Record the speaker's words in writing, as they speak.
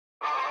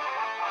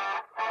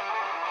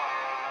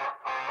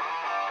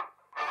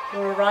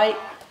Laura Wright,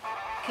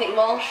 Katie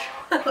Walsh,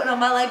 putting on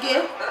my leg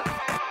here.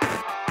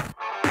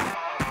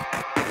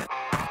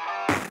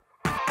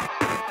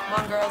 Come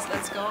on girls,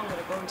 let's go. I'm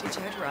gonna go and teach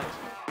you how to ride.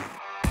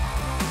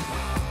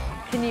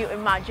 Can you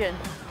imagine?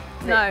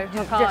 No, I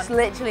can't. Just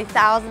literally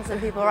thousands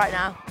of people right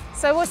now.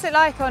 So what's it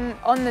like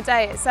on the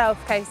day itself,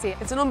 Casey?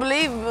 It's an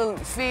unbelievable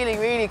feeling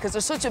really, because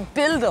there's such a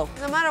build-up.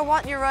 No matter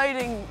what you're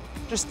riding,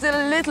 there's still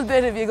a little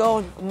bit of you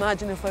going,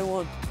 imagine if I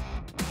won.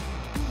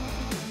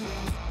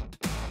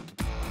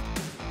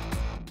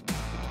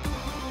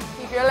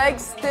 Keep your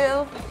legs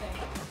still.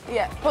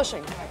 Yeah,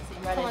 pushing.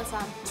 Come on,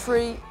 Sam.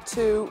 3,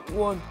 2,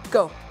 1,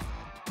 go.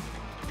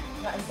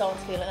 I'm starting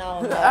to feel it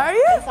now. Are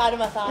you? Inside of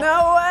my thigh.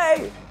 No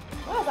way!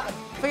 What is that?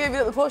 If I give you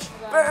a little push.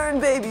 Burn,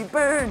 baby,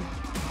 burn.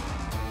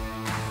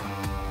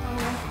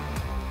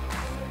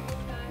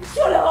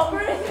 Shut up,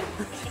 Marie.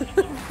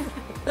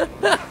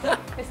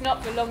 It's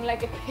not for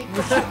long-legged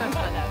people. 3,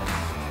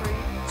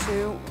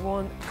 2,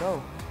 1,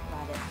 go.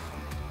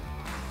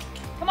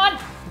 Come on,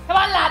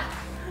 lad.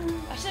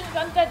 I shouldn't have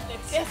done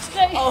deadlifts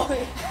yesterday. Oh,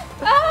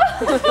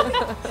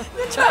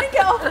 they're trying to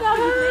get off now.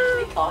 You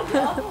literally can't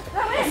get off.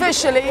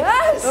 Officially,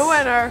 the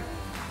winner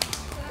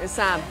is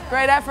Sam.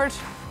 Great effort.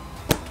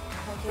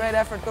 Great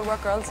effort. Good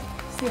work, girls.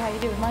 See how you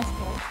do with my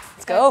sport.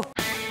 Let's go.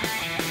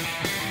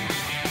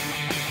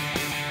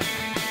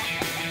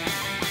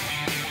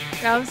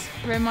 Girls,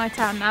 we're in my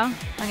town now.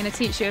 I'm going to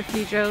teach you a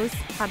few drills,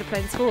 how to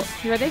play the sport.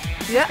 You ready?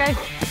 Yeah. Let's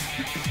go.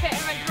 Hit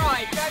him and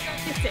drive. Go,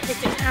 hit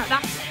it. Now,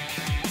 that's it.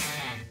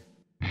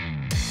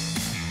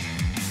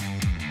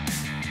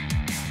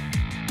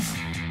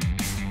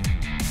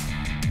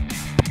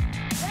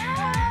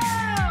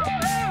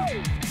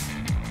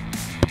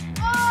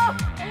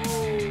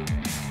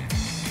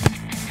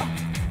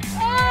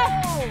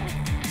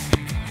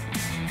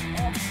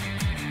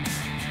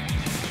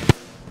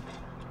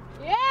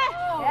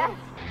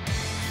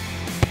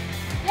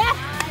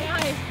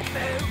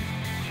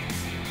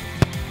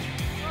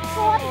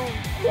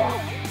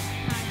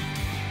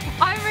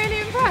 I'm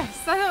really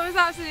impressed. I thought it was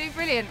absolutely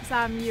brilliant.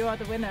 Sam, you are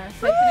the winner.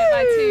 Taking it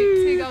by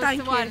two goals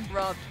Thank to one. you.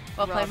 Rob.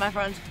 Well played, my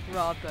friend.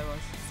 Robbed I was.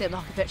 See you on the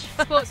hockey pitch.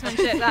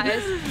 Sportsmanship, that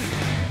is.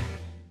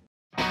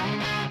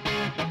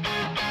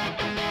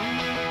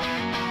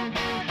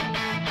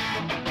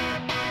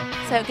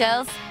 So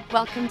girls,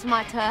 welcome to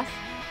my turf.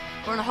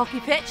 We're on a hockey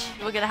pitch.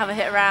 We're going to have a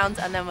hit around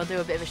and then we'll do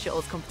a bit of a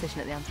shuttles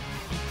competition at the end.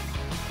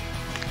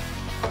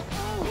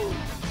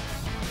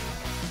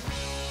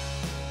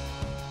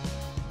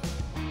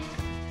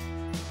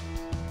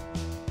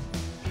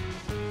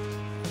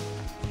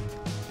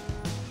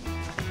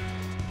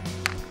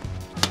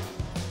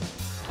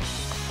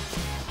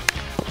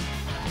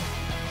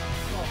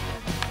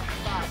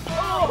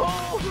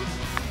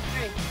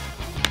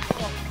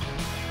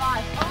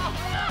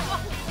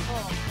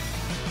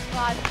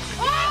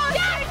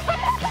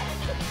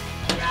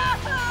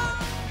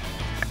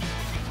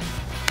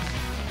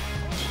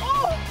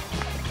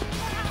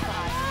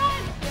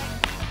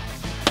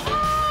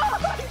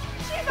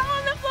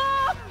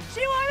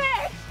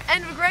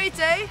 End of a great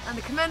day, and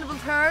the commendable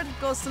third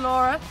goes to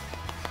Laura.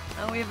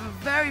 And we have a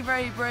very,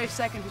 very brave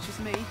second, which was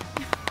me.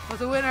 But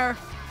the winner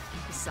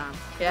is Sam.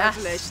 Yes.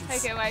 Congratulations.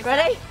 Take it away.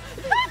 Ready?